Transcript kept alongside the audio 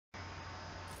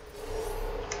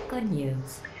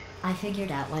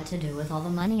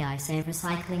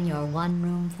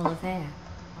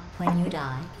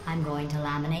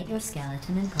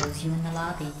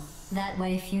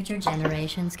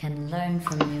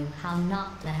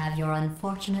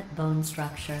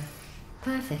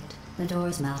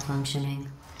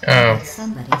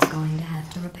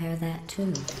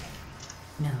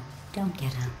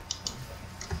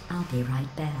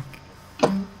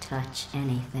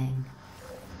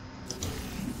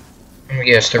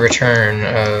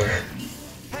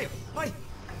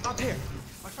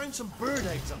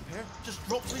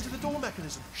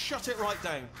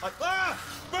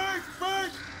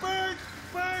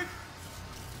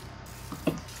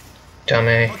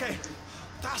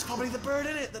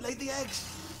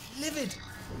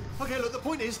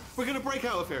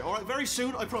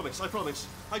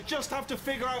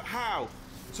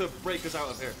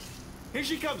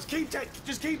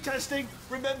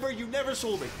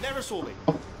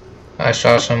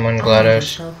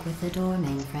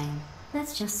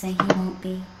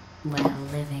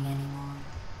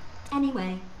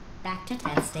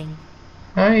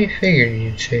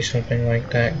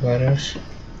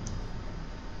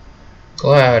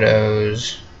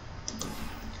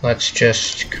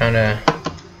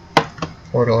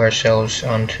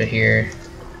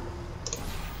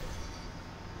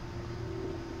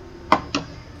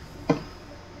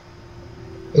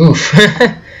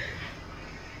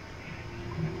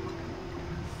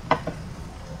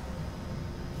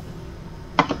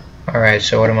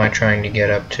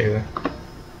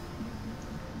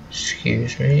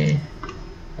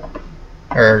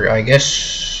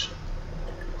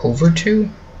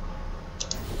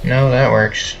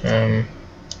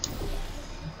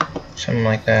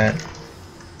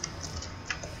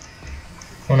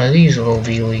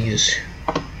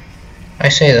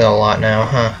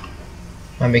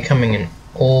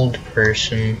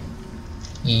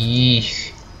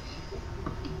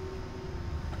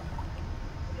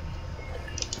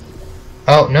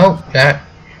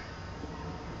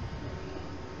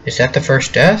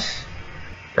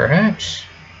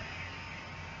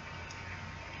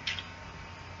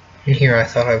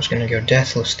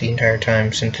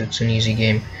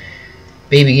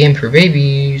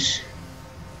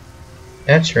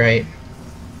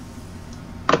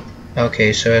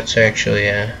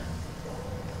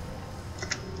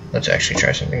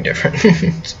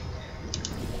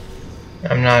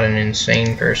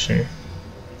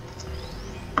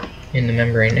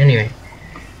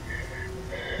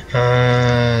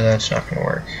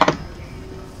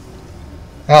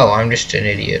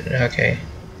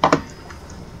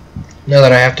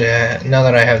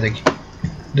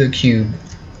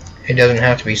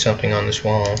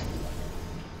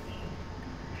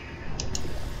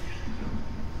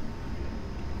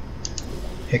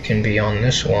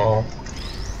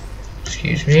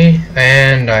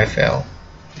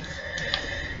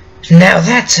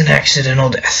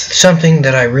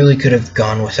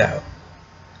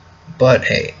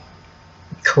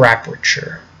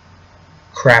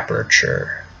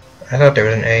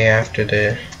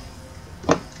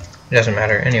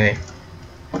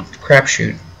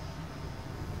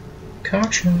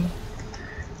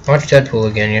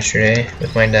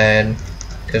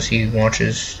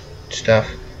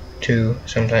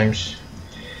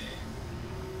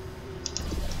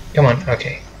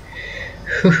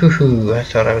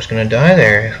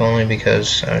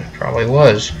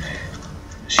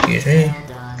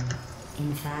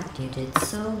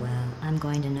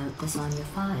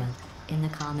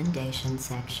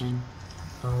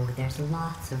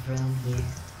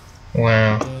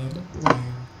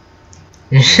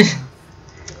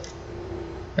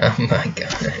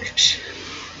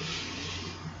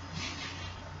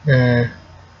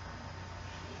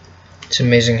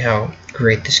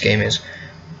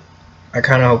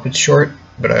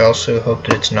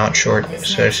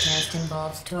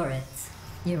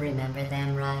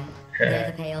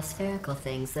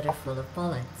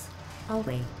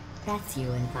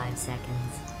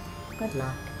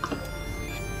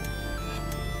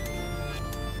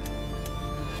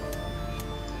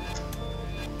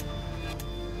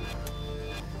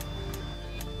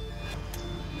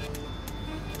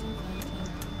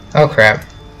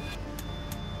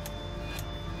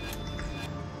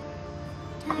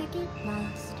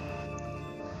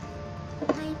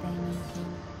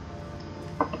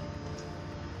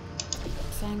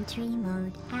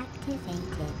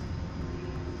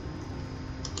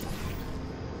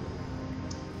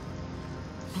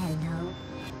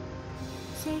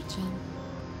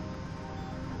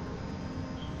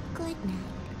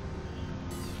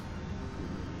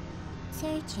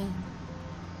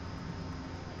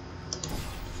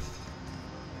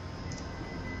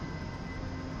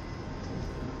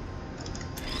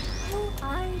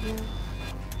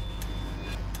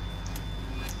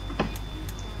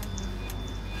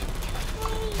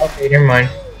Okay, never mind.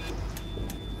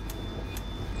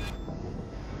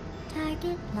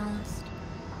 Target lost.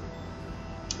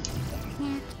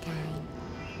 Nap time.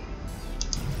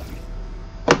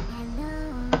 Hello.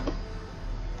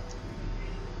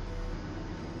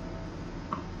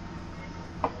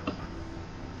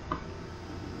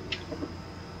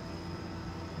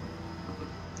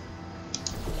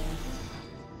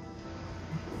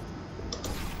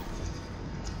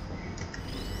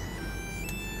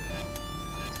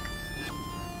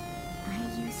 Are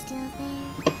you still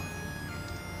there?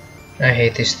 I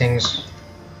hate these things.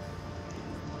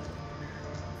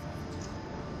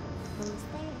 Who's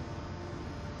there?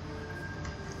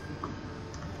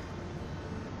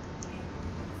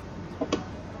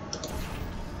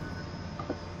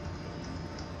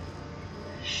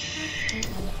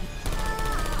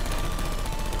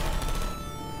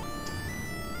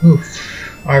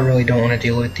 Oof. I really don't want to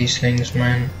deal with these things,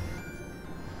 man.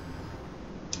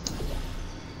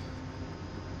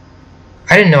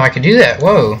 I didn't know I could do that.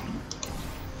 Whoa.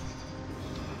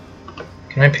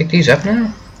 Can I pick these up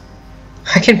now?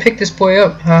 I can pick this boy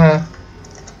up. Haha.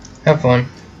 Have fun.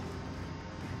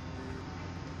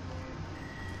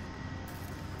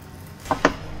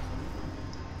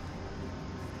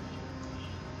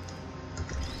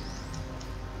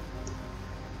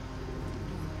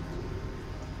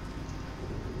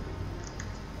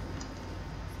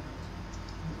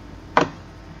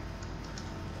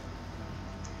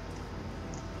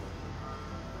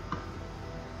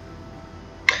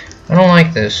 I don't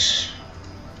like this.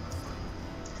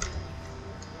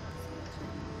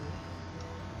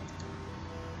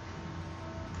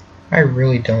 I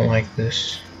really don't like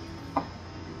this.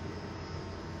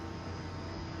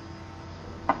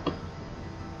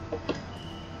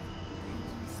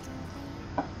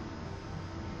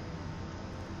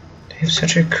 They have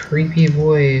such a creepy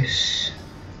voice.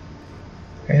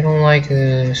 I don't like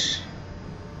this.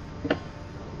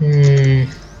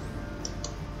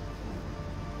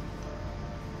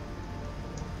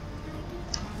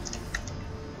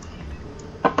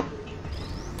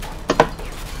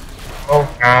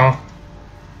 Oh, now.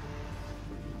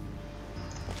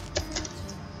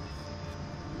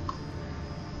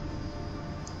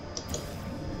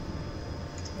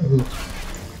 Ooh.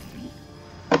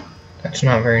 That's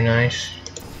not very nice.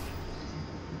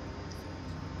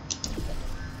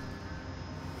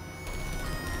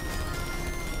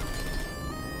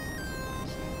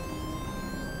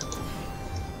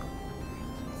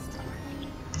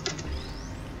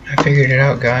 I figured it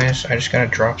out, guys. I just gotta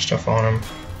drop stuff on him.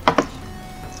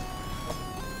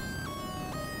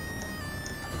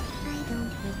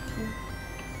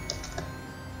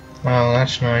 Wow,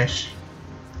 that's nice.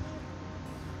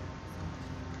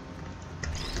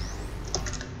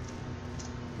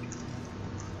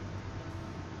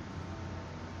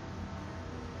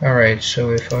 Alright,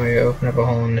 so if I open up a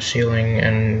hole in the ceiling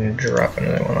and drop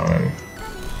another one on him.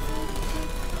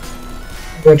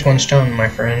 What's one stone, my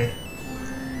friend?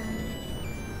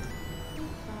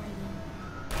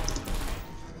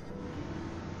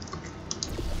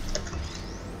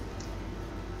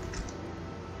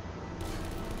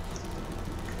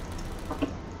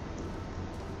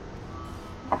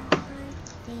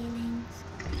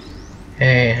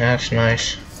 Hey, that's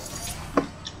nice.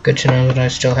 Good to know that I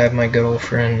still have my good old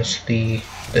friends, the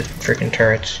freaking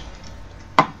turrets.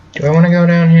 Do I want to go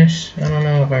down here? I don't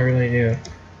know if I really do.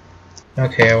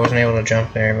 Okay, I wasn't able to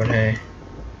jump there, but hey.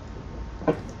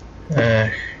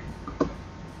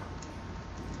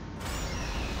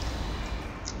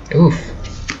 Oof.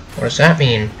 What does that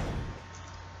mean?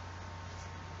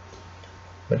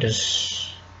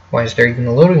 Why is there even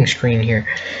a loading screen here?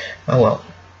 Oh well.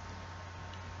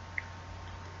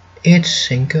 It's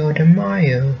Cinco de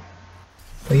Mayo.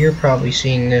 Well, you're probably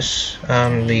seeing this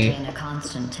In a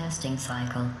constant testing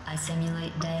cycle, I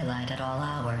simulate daylight at all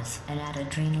hours and add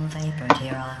adrenal vapor to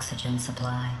your oxygen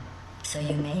supply. So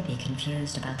you may be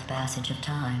confused about the passage of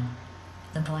time.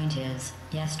 The point is,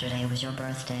 yesterday was your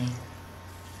birthday.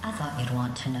 I thought you'd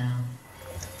want to know.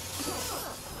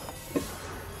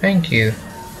 Thank you.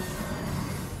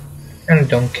 Kinda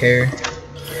don't care.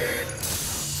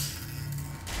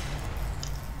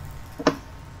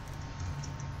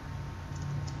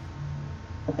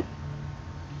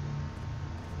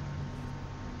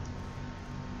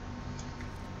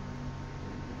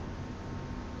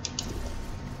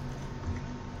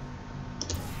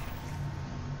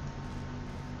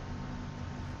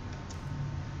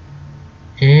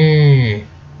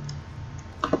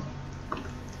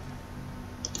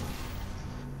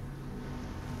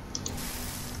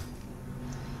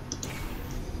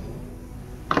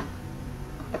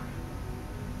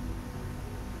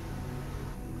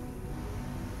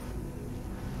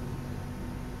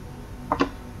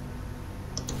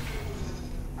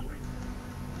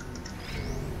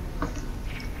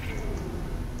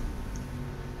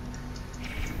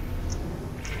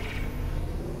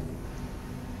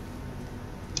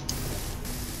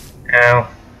 Ow.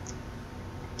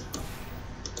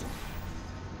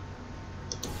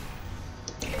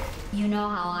 You know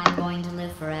how I'm going to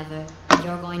live forever, and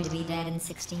you're going to be dead in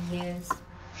 60 years?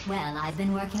 Well, I've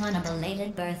been working on a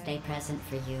belated birthday present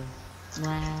for you.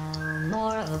 Well,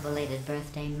 more of a belated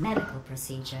birthday medical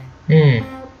procedure.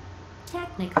 Well,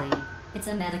 technically, it's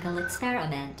a medical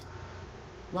experiment.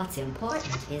 What's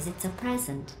important is it's a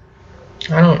present.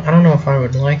 I don't know if I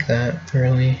would like that,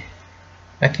 really.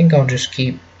 I think I'll just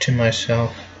keep to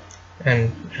myself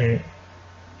and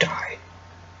die.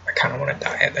 I kind of want to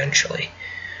die eventually.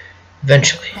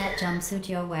 Eventually. That jumpsuit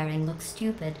you're wearing looks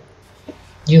stupid.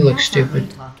 You look That's not stupid.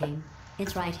 me talking.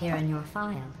 It's right here in your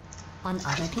file. On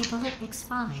other people it looks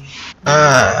fine.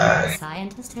 The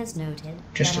scientist has noted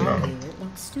Just that a on moment. you it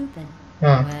looks stupid.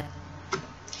 Oh. Well,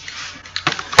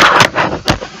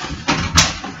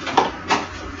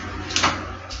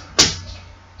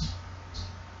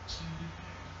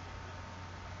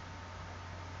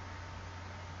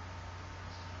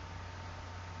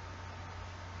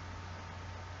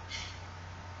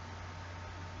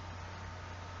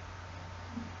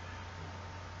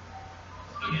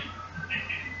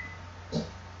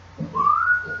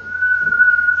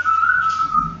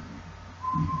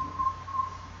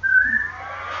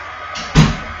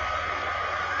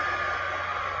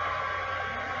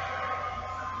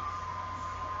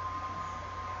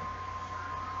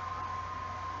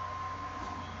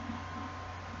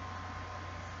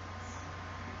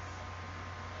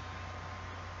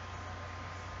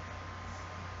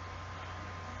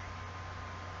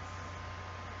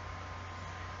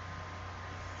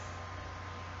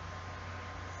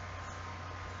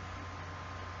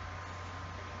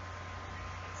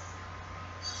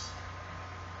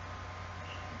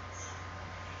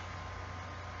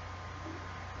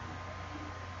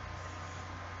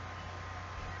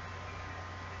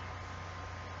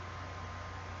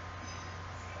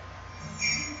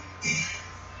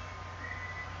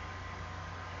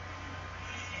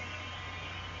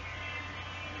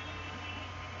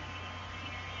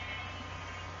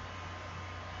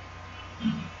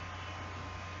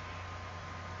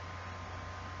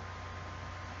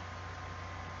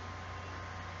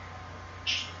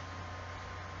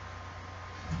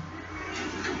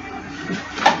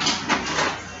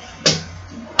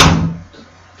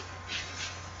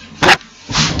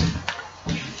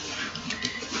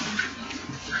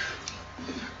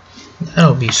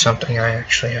 That'll be something I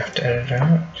actually have to edit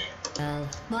out. well,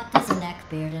 what does a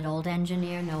neck-bearded old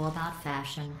engineer know about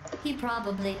fashion? He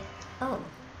probably... Oh,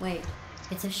 wait,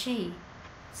 it's a she.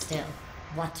 Still,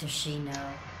 what does she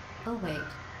know? Oh wait,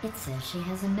 it says she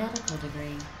has a medical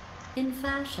degree. In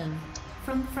fashion.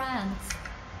 From France.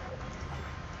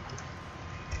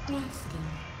 Resting.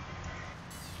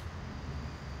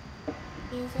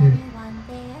 Is anyone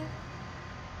there?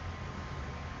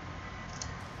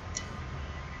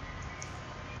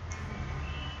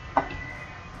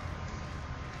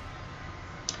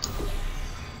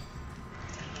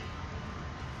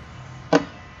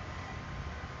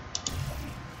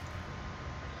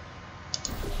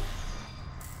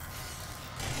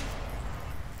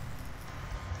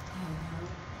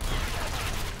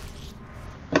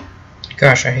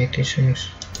 Gosh, I hate these things.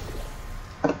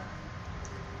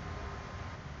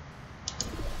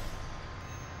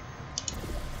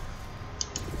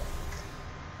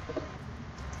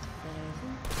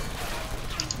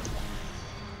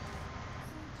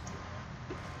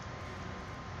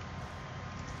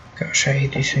 Gosh, I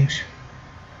hate these things.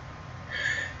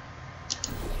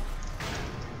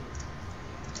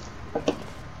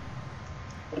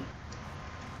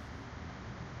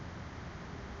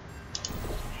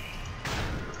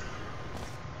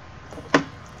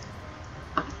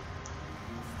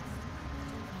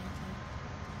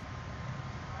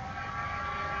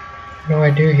 What do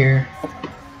I do here?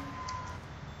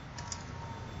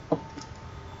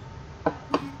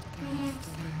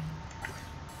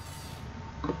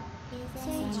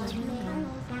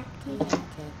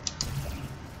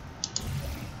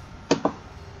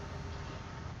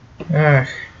 Ah,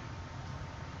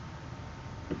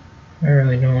 I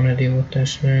really don't want to deal with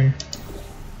this, man.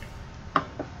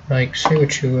 Like, say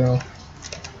what you will.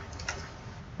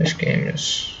 This game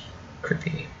is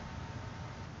creepy.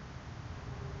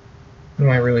 What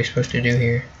am I really supposed to do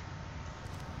here?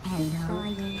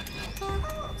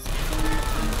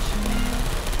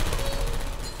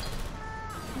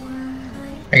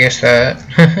 I guess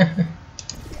that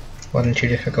wasn't too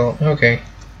difficult. Okay.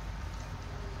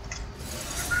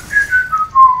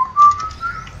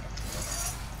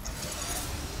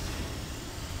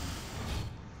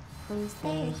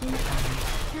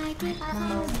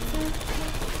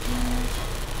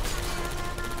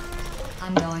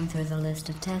 I'm going through the list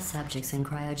of test subjects in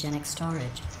cryogenic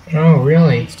storage. Oh, I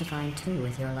really? managed to find 2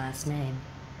 with your last name.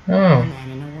 A Oh,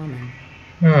 man and a woman.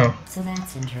 oh. So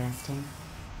that's interesting.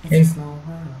 It's In- a small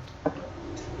world.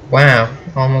 Wow,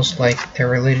 almost like they're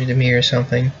related to me or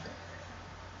something.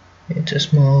 It's a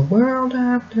small world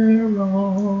after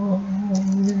all.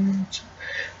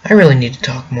 I really need to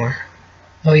talk more.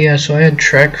 Oh yeah, so I had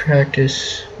track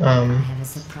practice. I have a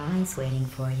surprise waiting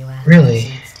for you after Really? this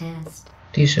next test.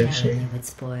 These have Telling some. you would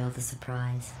spoil the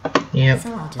surprise. Yep.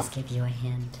 So I'll just give you a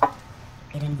hint.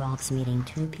 It involves meeting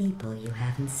 2 people you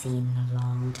haven't seen in a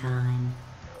long time.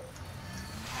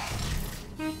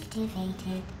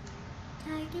 Activated.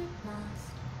 Target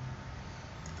lost.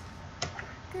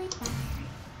 Goodbye.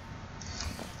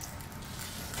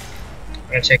 I'm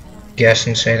gonna take a guess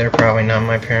and say they're probably not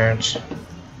my parents.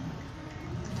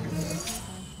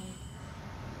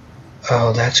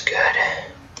 Oh, that's good.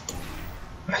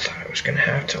 I thought I was gonna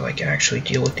have to like actually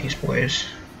deal with these boys.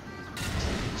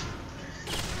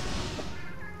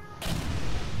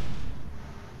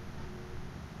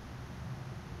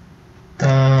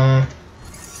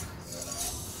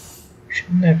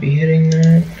 Shouldn't that be hitting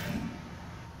that?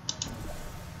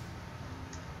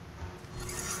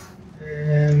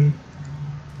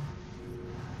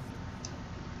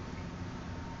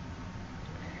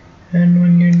 And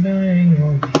when you're dying,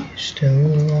 I'll be still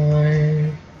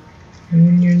alive. And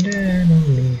when you're dead,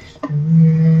 I'll be still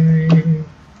alive.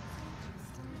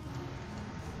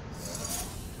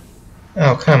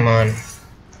 Oh, come on.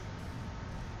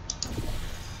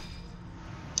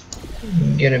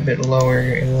 Get a bit lower,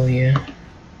 will you?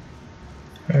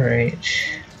 Alright.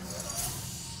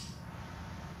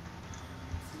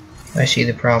 I see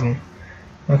the problem.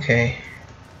 Okay.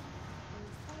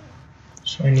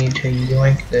 So I need to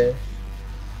yoink this.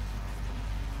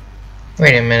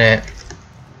 Wait a minute.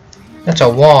 That's a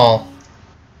wall.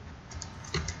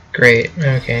 Great,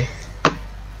 okay.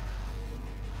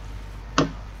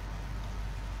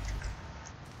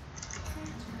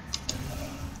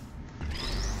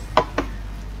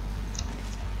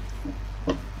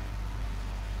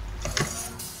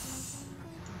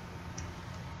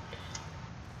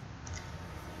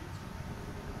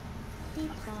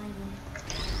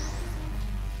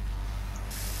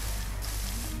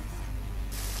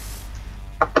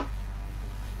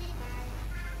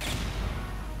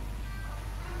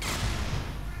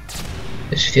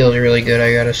 This feels really good,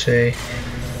 I gotta say.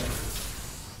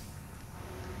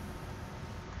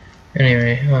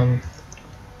 Anyway,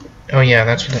 oh yeah,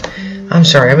 that's what I'm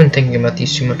sorry, I've been thinking about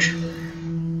these too much.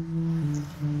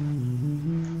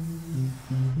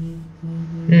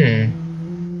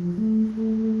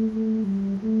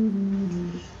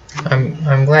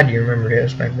 I'm glad you remembered it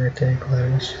was my birthday,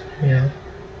 Gladys. Yeah.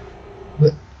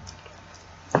 But,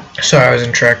 so I was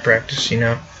in track practice, you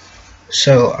know.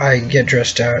 So I get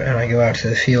dressed out and I go out to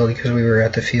the field because we were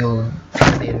at the field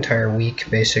for the entire week,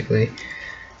 basically.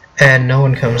 And no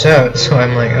one comes out, so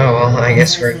I'm like, oh well, I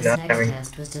guess we're not having. This next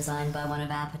test was designed by one of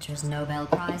Aperture's Nobel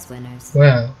Prize winners.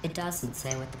 Wow. It doesn't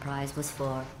say what the prize was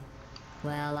for.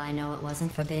 Well, I know it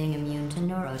wasn't for being immune to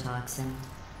neurotoxin.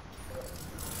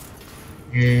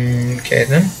 Okay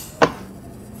then.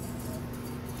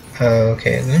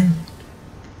 Okay then.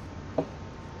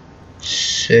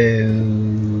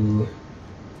 So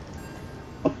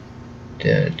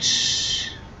that's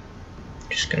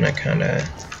just gonna kinda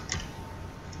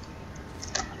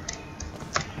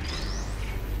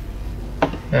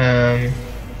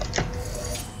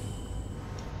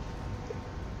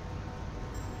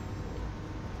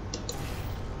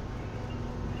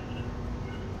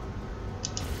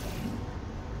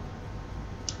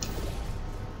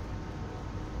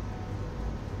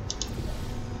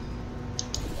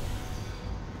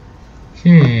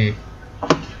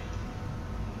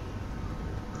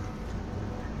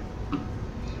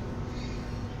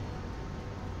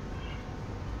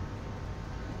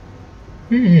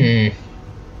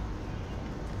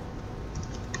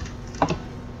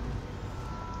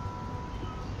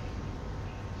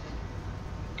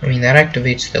I mean, that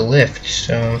activates the lift,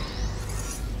 so.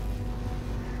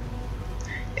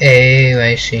 Oh,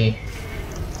 I see.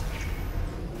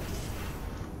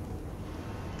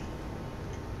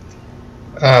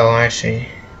 Oh, I see.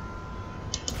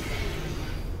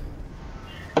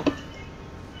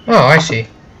 Oh, I see.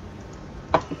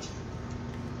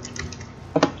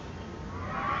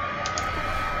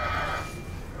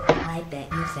 I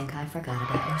bet you think I forgot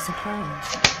about your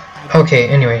surprise. Okay,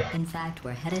 anyway. In fact,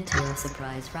 we're headed to your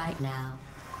surprise right now.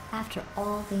 After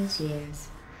all these years.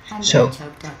 I'm getting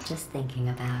choked up just thinking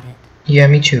about it. Yeah,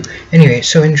 me too. Anyway,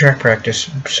 so in track practice,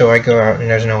 so I go out and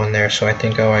there's no one there, so I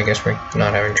think, oh, I guess we're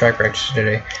not having track practice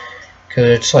today. because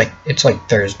it's like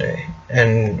Thursday,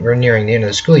 and we're nearing the end of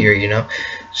the school year, you know.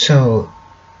 So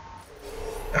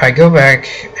I go back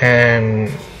and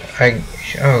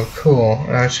oh cool,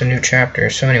 it's a new chapter.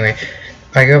 So anyway,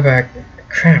 I go back.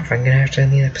 Crap, I'm gonna have to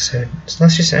end the episode. So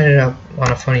let's just end it up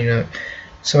on a funny note.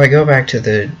 So I go back to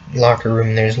the locker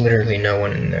room. There's literally no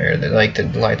one in there. The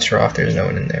lights are off. There's no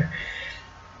one in there.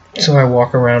 So I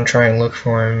walk around, try and look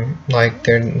for him. Like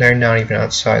they're not even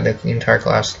outside. The entire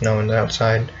class, no one's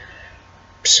outside.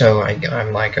 So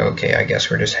I'm like, okay, I guess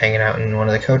we're just hanging out in one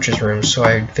of the coaches' rooms. So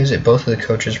I visit both of the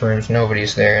coaches' rooms.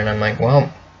 Nobody's there, and I'm like,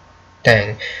 well,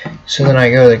 dang. So then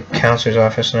I go to the counselor's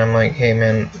office, and I'm like, hey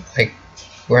man, like,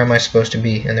 where am I supposed to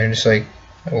be? And they're just like,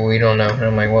 well, we don't know. And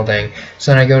I'm like, well, dang.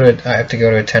 So then I have to go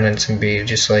to attendance and be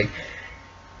just like,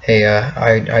 hey,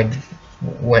 I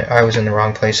was in the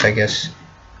wrong place, I guess.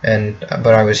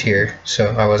 But I was here, so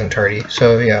I wasn't tardy.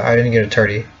 So yeah, I didn't get a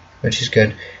tardy, which is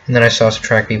good. And then I saw some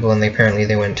track people, and apparently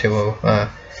they went to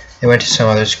some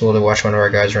other school to watch one of our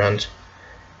guys run.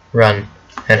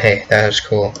 And hey, that was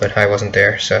cool, but I wasn't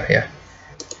there, so yeah.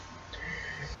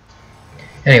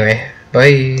 Anyway,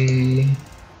 bye.